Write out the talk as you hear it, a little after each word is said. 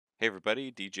Hey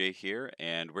everybody, DJ here,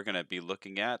 and we're going to be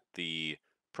looking at the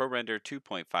ProRender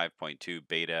 2.5.2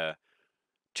 Beta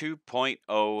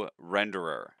 2.0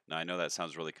 renderer. Now I know that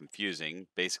sounds really confusing.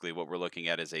 Basically what we're looking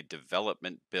at is a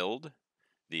development build,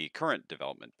 the current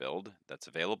development build that's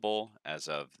available as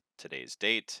of today's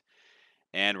date.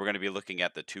 And we're going to be looking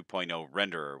at the 2.0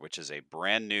 renderer, which is a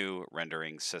brand new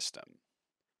rendering system.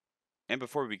 And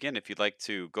before we begin, if you'd like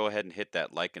to go ahead and hit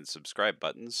that like and subscribe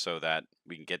button so that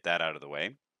we can get that out of the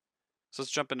way. So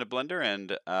let's jump into Blender,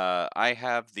 and I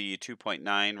have the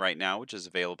 2.9 right now, which is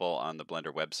available on the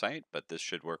Blender website, but this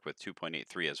should work with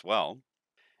 2.83 as well.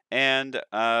 And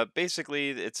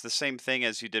basically, it's the same thing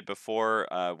as you did before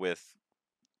with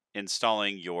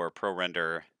installing your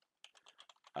ProRender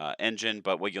engine,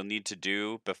 but what you'll need to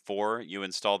do before you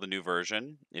install the new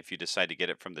version, if you decide to get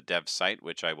it from the dev site,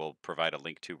 which I will provide a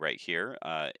link to right here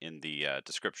in the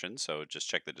description, so just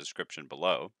check the description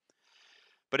below.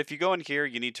 But if you go in here,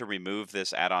 you need to remove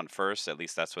this add-on first. At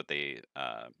least that's what they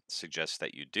suggest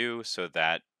that you do, so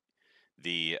that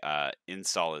the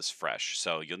install is fresh.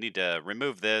 So you'll need to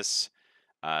remove this.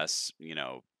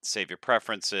 Save your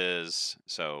preferences.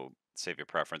 So save your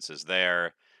preferences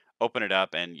there. Open it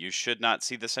up, and you should not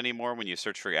see this anymore when you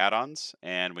search for add-ons.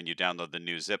 And when you download the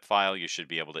new zip file, you should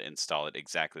be able to install it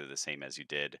exactly the same as you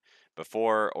did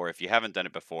before. Or if you haven't done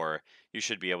it before, you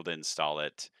should be able to install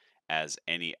it as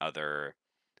any other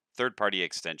third-party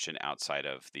extension outside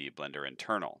of the Blender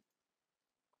internal.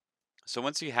 So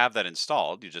once you have that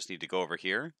installed, you just need to go over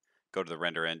here, go to the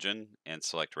render engine, and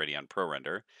select Radeon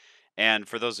ProRender. And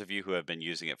for those of you who have been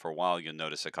using it for a while, you'll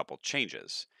notice a couple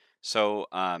changes. So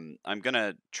I'm going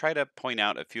to try to point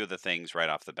out a few of the things right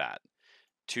off the bat.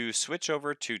 To switch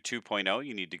over to 2.0,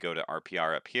 you need to go to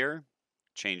RPR up here,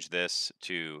 change this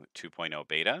to 2.0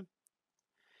 beta.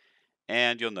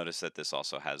 And you'll notice that this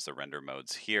also has the render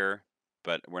modes here,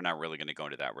 but we're not really going to go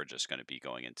into that. We're just going to be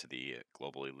going into the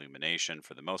global illumination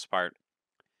for the most part.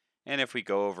 And if we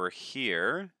go over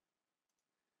here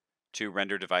to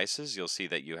render devices, you'll see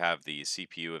that you have the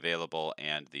CPU available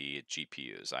and the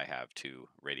GPUs. I have two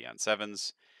Radeon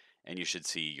 7s, and you should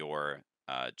see your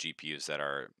GPUs that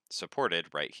are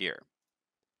supported right here.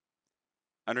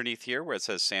 Underneath here where it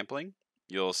says sampling,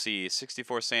 you'll see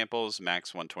 64 samples,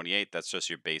 max 128. That's just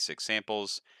your basic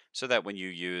samples, so that when you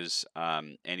use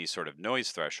any sort of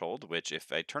noise threshold, which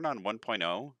if I turn on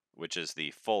 1.0, which is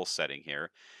the full setting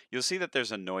here, you'll see that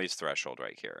there's a noise threshold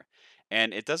right here.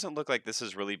 And it doesn't look like this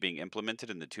is really being implemented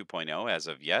in the 2.0 as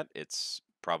of yet. It's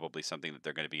probably something that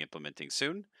they're going to be implementing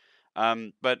soon.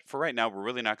 But for right now, we're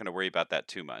really not going to worry about that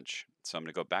too much. So I'm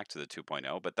going to go back to the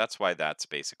 2.0, but that's why that's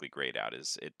basically grayed out,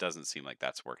 is it doesn't seem like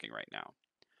that's working right now.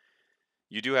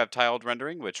 You do have tiled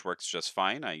rendering, which works just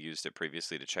fine. I used it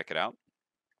previously to check it out.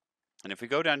 And if we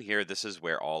go down here, this is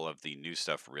where all of the new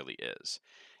stuff really is.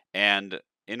 And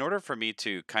in order for me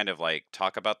to kind of like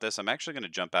talk about this, I'm actually going to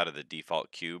jump out of the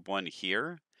default cube one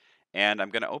here, and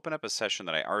I'm going to open up a session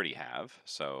that I already have.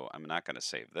 So I'm not going to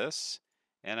save this,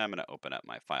 and I'm going to open up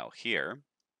my file here.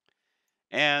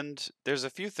 And there's a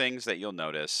few things that you'll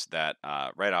notice that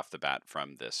right off the bat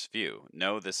from this view.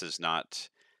 No, this is not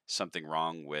something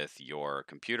wrong with your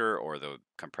computer or the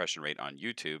compression rate on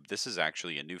YouTube. This is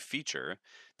actually a new feature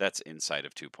that's inside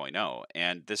of 2.0.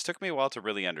 And this took me a while to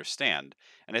really understand.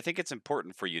 And I think it's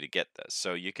important for you to get this.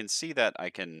 So you can see that I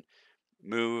can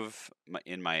move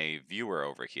in my viewer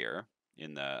over here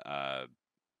in the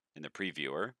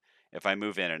previewer. If I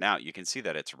move in and out, you can see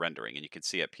that it's rendering, and you can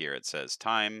see up here it says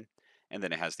time, and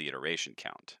then it has the iteration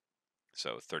count.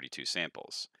 So 32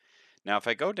 samples. Now, if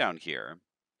I go down here,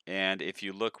 and if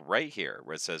you look right here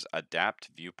where it says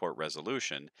adapt viewport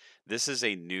resolution, this is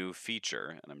a new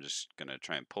feature, and I'm just going to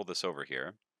try and pull this over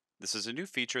here. This is a new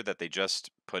feature that they just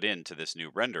put into this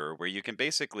new renderer where you can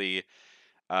basically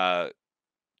uh,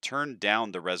 turn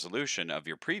down the resolution of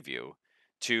your preview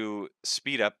to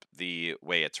speed up the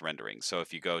way it's rendering. So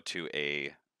if you go to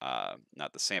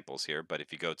not the samples here, but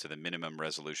if you go to the minimum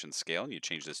resolution scale and you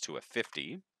change this to a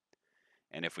 50,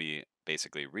 and if we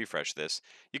basically refresh this,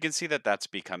 you can see that that's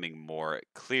becoming more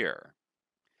clear.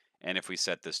 And if we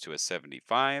set this to a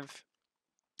 75,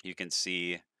 you can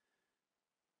see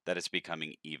that it's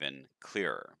becoming even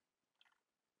clearer.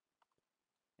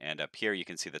 And up here, you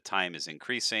can see the time is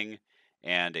increasing,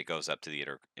 and it goes up to the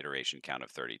iteration count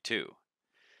of 32.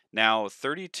 Now,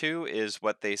 32 is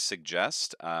what they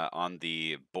suggest on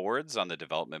the boards, on the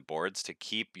development boards, to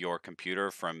keep your computer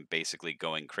from basically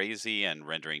going crazy and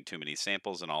rendering too many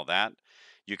samples and all that.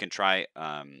 You can try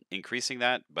increasing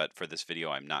that, but for this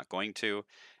video, I'm not going to.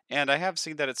 And I have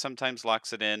seen that it sometimes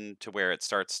locks it in to where it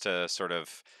starts to sort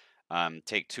of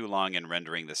take too long in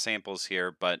rendering the samples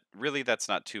here, but really that's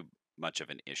not too much of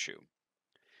an issue.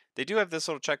 They do have this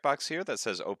little checkbox here that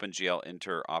says OpenGL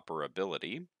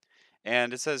Interoperability.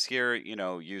 And it says here,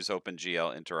 use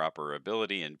OpenGL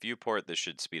interoperability in Viewport. This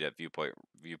should speed up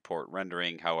viewport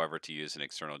rendering. However, to use an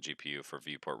external GPU for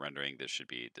viewport rendering, this should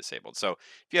be disabled. So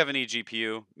if you have any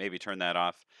GPU, maybe turn that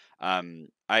off.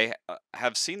 I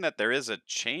have seen that there is a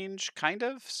change, kind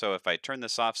of. So if I turn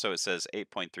this off, so it says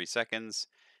 8.3 seconds.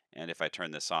 And if I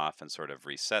turn this off and sort of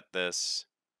reset this,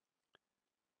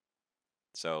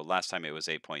 so last time it was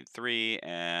 8.3,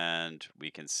 and we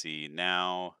can see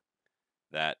now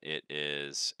that it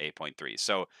is 8.3.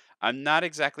 So I'm not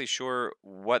exactly sure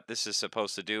what this is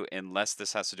supposed to do unless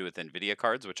this has to do with NVIDIA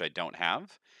cards, which I don't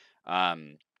have.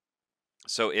 Um,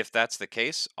 so if that's the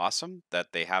case, awesome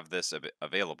that they have this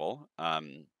available.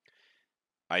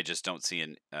 I just don't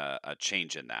see a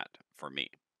change in that for me.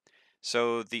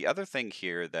 So the other thing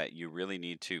here that you really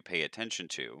need to pay attention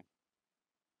to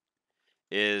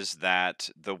is that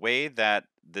the way that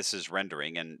this is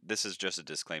rendering, and this is just a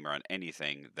disclaimer on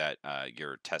anything that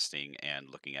you're testing and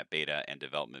looking at beta and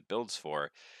development builds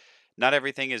for, not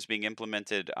everything is being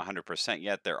implemented 100%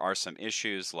 yet. There are some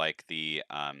issues like the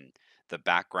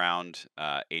background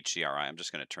HDRI. I'm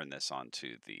just going to turn this on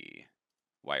to the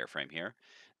wireframe here.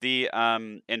 The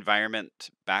environment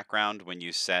background, when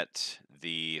you set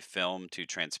the film to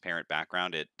transparent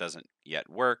background, it doesn't yet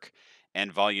work,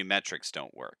 and volumetrics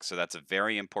don't work. So that's a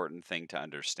very important thing to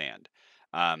understand.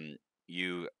 Um,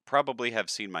 you probably have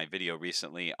seen my video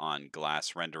recently on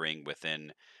glass rendering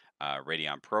within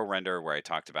Radeon ProRender, where I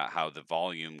talked about how the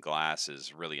volume glass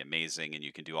is really amazing and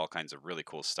you can do all kinds of really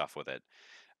cool stuff with it.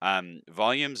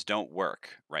 Volumes don't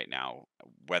work right now,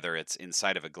 whether it's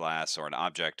inside of a glass or an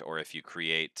object, or if you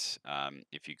create,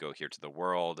 if you go here to the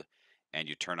world and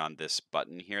you turn on this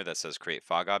button here that says create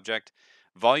fog object,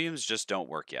 volumes just don't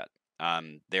work yet.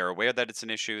 They're aware that it's an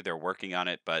issue, they're working on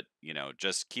it, but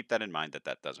just keep that in mind that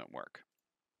that doesn't work.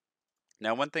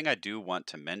 Now, one thing I do want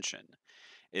to mention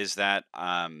is that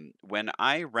when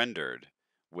I rendered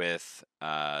with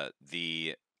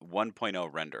the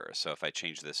 1.0 renderer, so if I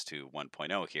change this to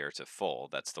 1.0 here to full,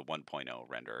 that's the 1.0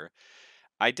 renderer,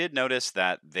 I did notice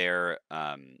that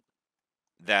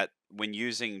that when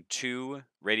using two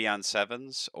Radeon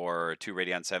 7s or two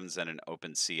Radeon 7s and an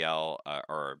OpenCL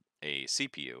or a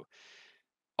CPU,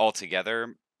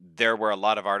 altogether, there were a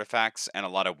lot of artifacts and a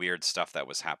lot of weird stuff that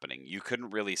was happening. You couldn't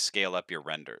really scale up your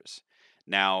renders.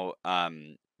 Now,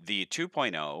 the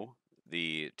 2.0,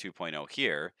 the 2.0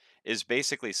 here, is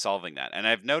basically solving that. And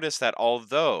I've noticed that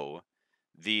although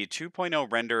the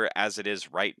 2.0 render as it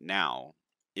is right now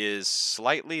is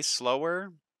slightly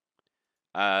slower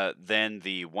than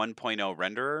the 1.0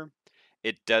 renderer,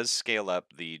 it does scale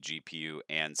up the GPU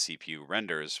and CPU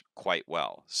renders quite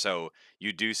well. So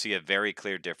you do see a very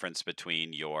clear difference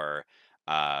between your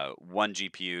one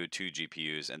GPU, two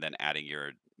GPUs, and then adding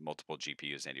your multiple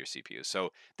GPUs and your CPU.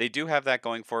 So they do have that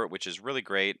going for it, which is really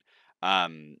great.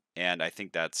 And I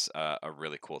think that's a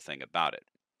really cool thing about it.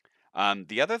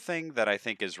 The other thing that I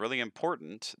think is really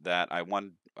important that I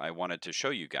wanted to show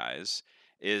you guys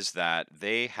is that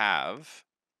they have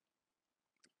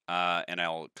and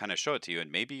I'll kind of show it to you,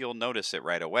 and maybe you'll notice it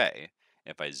right away.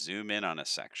 If I zoom in on a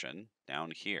section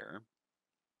down here,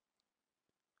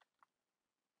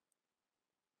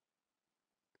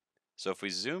 so if we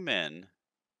zoom in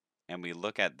and we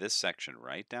look at this section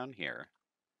right down here,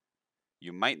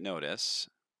 you might notice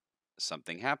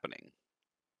something happening,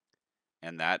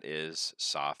 and that is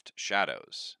soft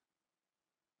shadows.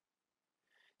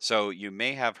 So you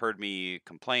may have heard me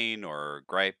complain or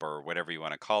gripe or whatever you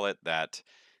want to call it that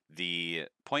the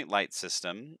point light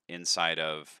system inside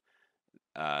of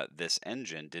this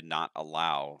engine did not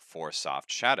allow for soft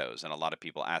shadows. And a lot of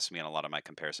people ask me in a lot of my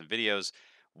comparison videos,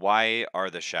 why are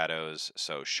the shadows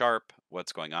so sharp?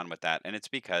 What's going on with that? And it's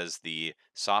because the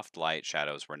soft light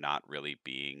shadows were not really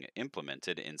being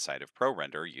implemented inside of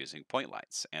ProRender using point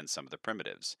lights and some of the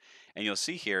primitives. And you'll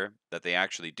see here that they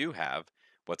actually do have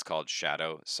what's called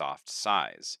shadow soft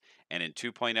size. And in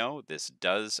 2.0, this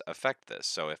does affect this.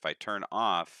 So if I turn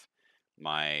off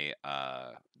my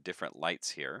different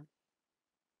lights here,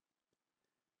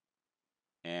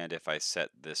 and if I set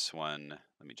this one,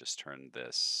 let me just turn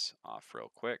this off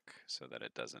real quick so that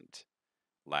it doesn't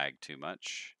lag too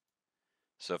much.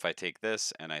 So if I take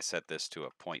this and I set this to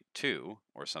a 0.2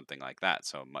 or something like that,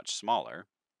 so much smaller,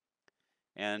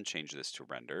 and change this to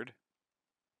rendered,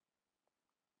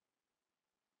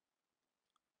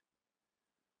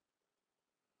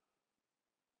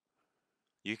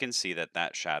 you can see that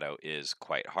that shadow is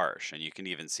quite harsh, and you can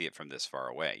even see it from this far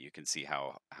away. You can see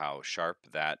how sharp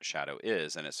that shadow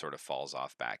is, and it sort of falls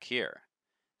off back here.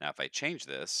 Now if I change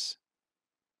this,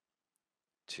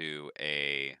 to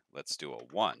let's do a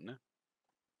 1.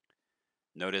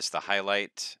 Notice the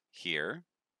highlight here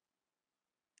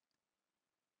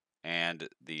and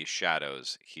the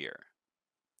shadows here.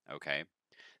 Okay.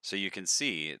 So you can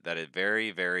see that it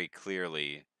very, very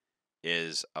clearly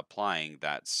is applying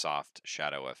that soft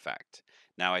shadow effect.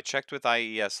 Now, I checked with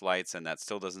IES lights and that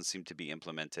still doesn't seem to be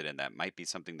implemented, and that might be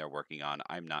something they're working on.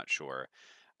 I'm not sure.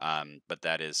 But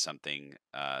that is something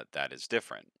that is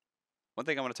different. One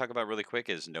thing I want to talk about really quick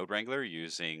is Node Wrangler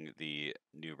using the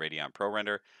new Radeon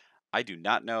ProRender. I do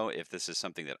not know if this is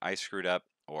something that I screwed up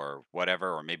or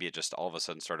whatever, or maybe it just all of a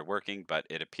sudden started working, but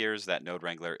it appears that Node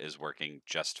Wrangler is working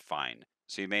just fine.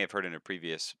 So you may have heard in a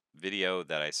previous video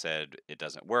that I said it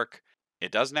doesn't work.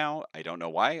 It does now. I don't know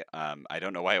why. I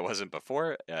don't know why it wasn't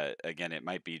before. Again, it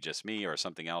might be just me or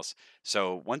something else.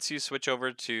 So once you switch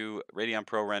over to Radeon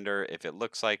ProRender, if it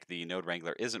looks like the Node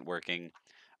Wrangler isn't working,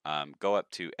 go up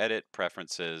to Edit,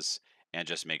 Preferences, and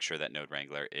just make sure that Node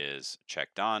Wrangler is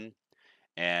checked on,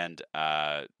 and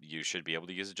you should be able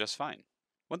to use it just fine.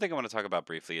 One thing I want to talk about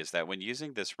briefly is that when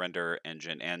using this render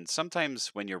engine, and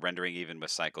sometimes when you're rendering even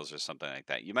with cycles or something like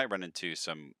that, you might run into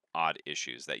some odd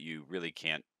issues that you really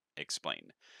can't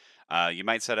explain. You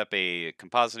might set up a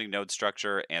compositing node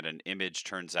structure and an image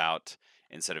turns out,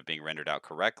 instead of being rendered out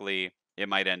correctly, it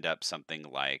might end up something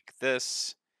like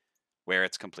this, where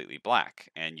it's completely black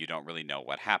and you don't really know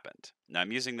what happened. Now,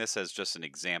 I'm using this as just an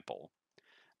example.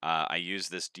 I use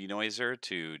this denoiser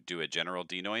to do a general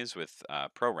denoise with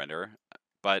ProRender,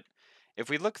 but if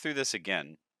we look through this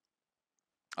again,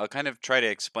 I'll kind of try to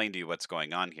explain to you what's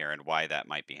going on here and why that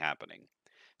might be happening.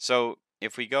 So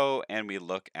if we go and we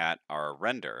look at our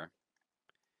render,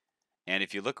 and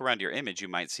if you look around your image, you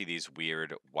might see these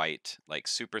weird white, like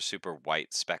super, super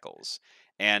white speckles.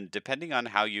 And depending on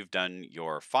how you've done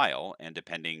your file, and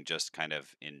depending just kind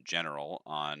of in general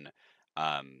on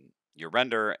your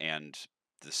render and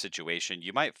the situation,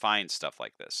 you might find stuff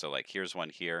like this. So, like, here's one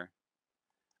here,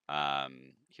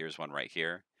 here's one right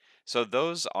here. So,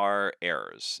 those are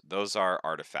errors, those are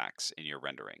artifacts in your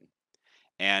rendering,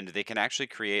 and they can actually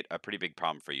create a pretty big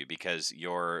problem for you because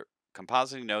your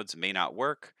compositing nodes may not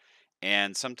work.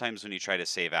 And sometimes when you try to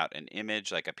save out an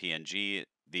image like a PNG,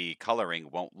 the coloring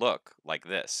won't look like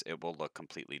this. It will look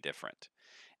completely different.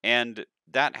 And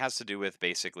that has to do with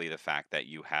basically the fact that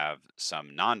you have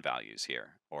some non values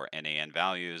here, or NaN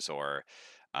values, or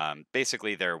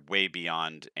basically they're way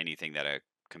beyond anything that a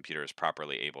computer is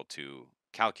properly able to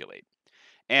calculate.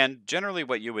 And generally,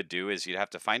 what you would do is you'd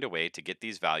have to find a way to get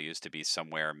these values to be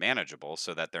somewhere manageable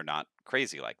so that they're not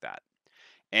crazy like that.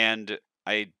 And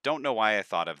I don't know why I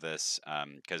thought of this,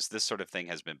 because this sort of thing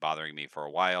has been bothering me for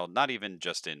a while, not even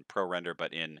just in ProRender,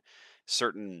 but in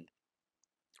certain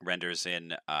renders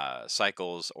in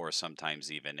cycles, or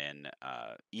sometimes even in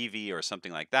Eevee or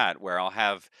something like that, where I'll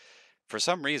have, for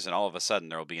some reason, all of a sudden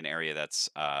there will be an area that's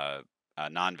a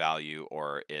non-value,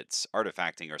 or it's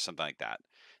artifacting or something like that.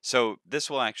 So this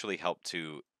will actually help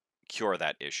to cure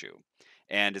that issue.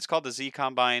 And it's called the Z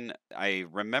Combine. I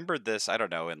remembered this, I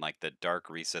don't know, in like the dark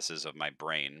recesses of my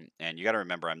brain. And you got to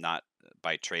remember, I'm not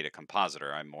by trade a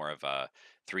compositor, I'm more of a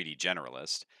 3D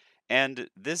generalist. And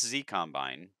this Z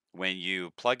Combine, when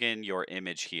you plug in your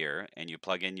image here and you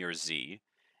plug in your Z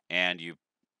and you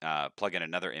plug in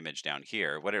another image down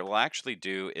here, what it will actually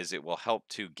do is it will help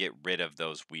to get rid of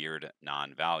those weird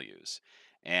non-values.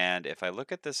 And if I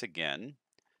look at this again,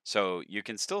 so you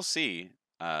can still see,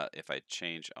 if I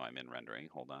change, oh, I'm in rendering,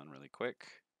 hold on really quick.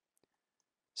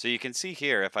 So you can see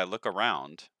here, if I look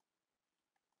around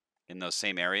in those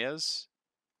same areas,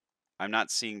 I'm not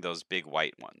seeing those big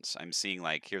white ones. I'm seeing,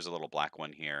 like, here's a little black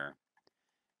one here,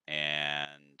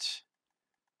 and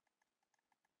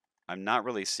I'm not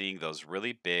really seeing those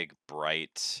really big,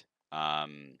 bright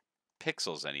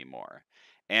pixels anymore.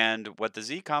 And what the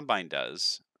Z Combine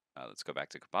does, let's go back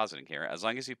to compositing here. As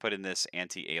long as you put in this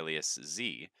anti-alias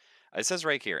Z, it says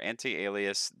right here,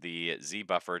 anti-alias the Z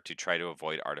buffer to try to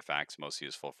avoid artifacts most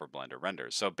useful for Blender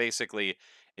renders. So basically,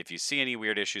 if you see any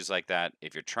weird issues like that,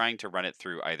 if you're trying to run it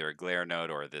through either a glare node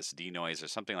or this denoise or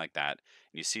something like that,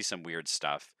 and you see some weird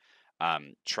stuff,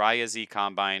 try a Z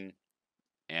Combine,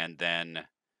 and then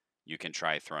you can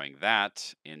try throwing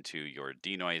that into your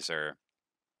denoiser.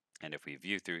 And if we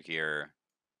view through here,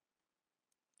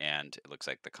 and it looks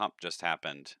like the comp just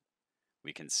happened,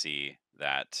 we can see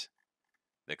that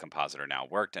the compositor now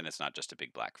worked and it's not just a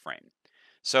big black frame.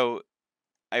 So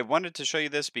I wanted to show you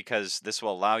this because this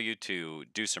will allow you to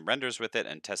do some renders with it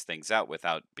and test things out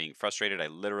without being frustrated. I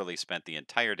literally spent the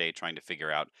entire day trying to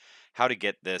figure out how to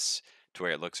get this to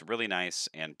where it looks really nice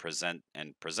and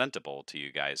presentable to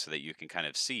you guys, so that you can kind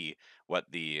of see what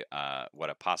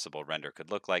a possible render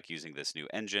could look like using this new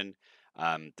engine.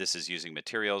 This is using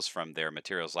materials from their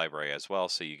materials library as well,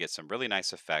 so you get some really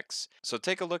nice effects. So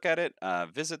take a look at it.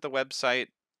 Visit the website,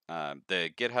 the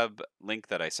GitHub link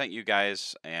that I sent you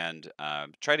guys, and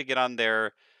try to get on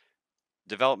their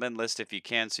development list if you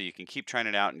can, so you can keep trying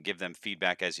it out and give them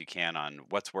feedback as you can on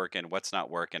what's working, what's not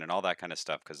working, and all that kind of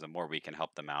stuff. Because the more we can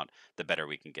help them out, the better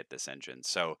we can get this engine.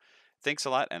 So thanks a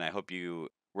lot, and I hope you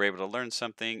were able to learn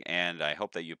something, and I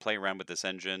hope that you play around with this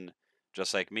engine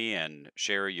just like me and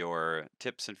share your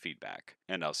tips and feedback.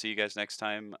 And I'll see you guys next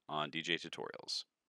time on DJ Tutorials.